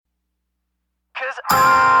Diamonds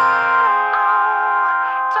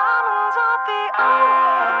are the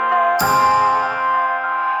only thing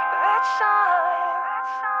that shines.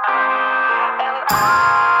 And I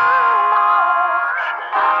know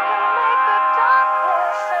love can make the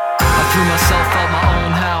darkness end. I threw myself out my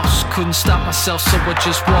own house, couldn't stop myself, so I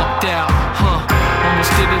just walked out.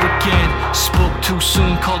 Almost did it again. Spoke too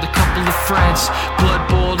soon, called a couple of friends. Blood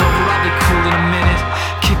boiled over, I'll be cool in a minute.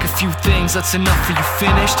 Kick a few things, that's enough for you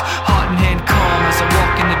finished. Heart and hand calm as I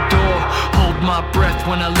walk in the door. Hold my breath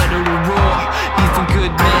when I let it roar. Even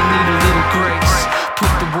good men need a little grace.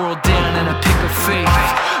 Put the world down and I pick a faith.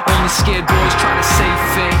 Only scared boys try to save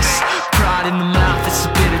face. Pride in the mouth, it's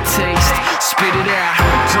a bitter taste. Spit it out,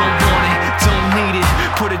 don't want it, don't need it.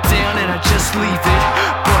 Put it down and I just leave it.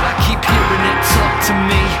 But I keep hearing it talk to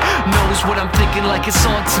me. Knows what I'm thinking like it's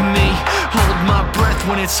on to me. Hold my breath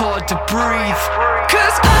when it's hard to breathe.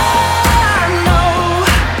 'Cause I know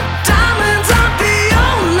diamonds aren't the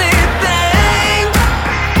only thing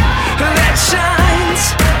that shines.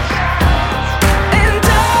 And I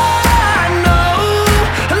know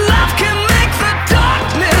love can make the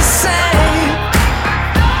darkness sing.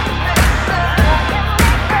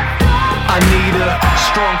 I need a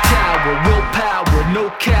strong tower, willpower, no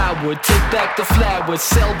coward. Take back the flowers,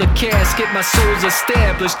 sell the casket, my soul's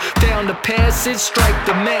established. Down the passage, strike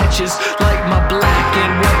the matches. Light my black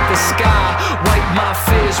and white the sky. Wipe my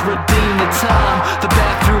fears, redeem the time. The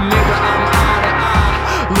bathroom mirror, I'm eye to eye.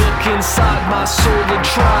 Look inside my soul and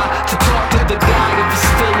try to talk to the guy if he's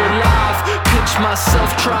still alive. Pinch myself,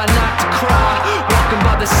 try not to cry. Walking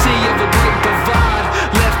by the sea of a great divide.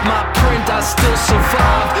 Left my print, I still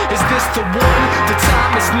survive. Is this the one? The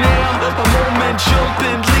time is now. A moment, jump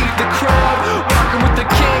and leave the crowd. Walking with the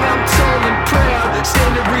king, I'm tall and proud.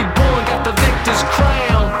 Standing reborn, got the victor's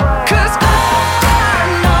crown. 'Cause I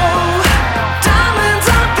know diamonds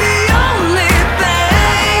aren't the only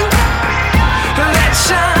thing that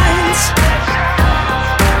shines.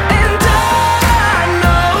 And I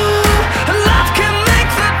know love can make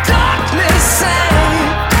the darkness sing.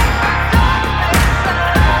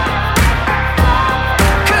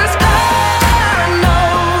 'Cause I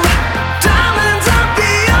know diamonds aren't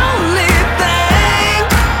the only thing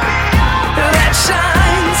that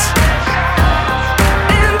shines.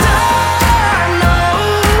 And I know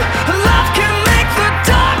love can make the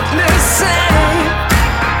darkness sing.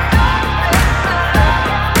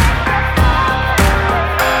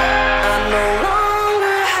 I no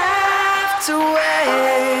longer have to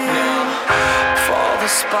wait for the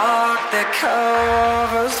spark that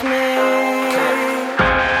covers me.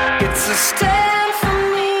 It's a stand for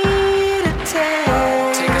me to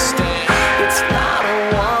take. Take a stand, It's not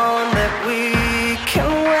a one that we can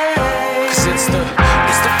wait. 'cause it's the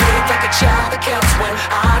faith like a child that counts when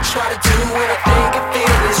I try to do what I think I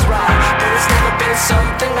feel is right. But it's never been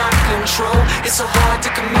something I control. It's so hard to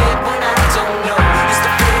commit when I don't know. It's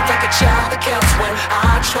the faith like a child that counts when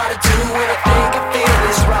I try to do what I think I feel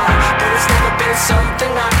is right. But it's never been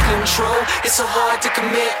something I control. It's so hard to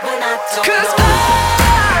commit when I don't know. 'Cause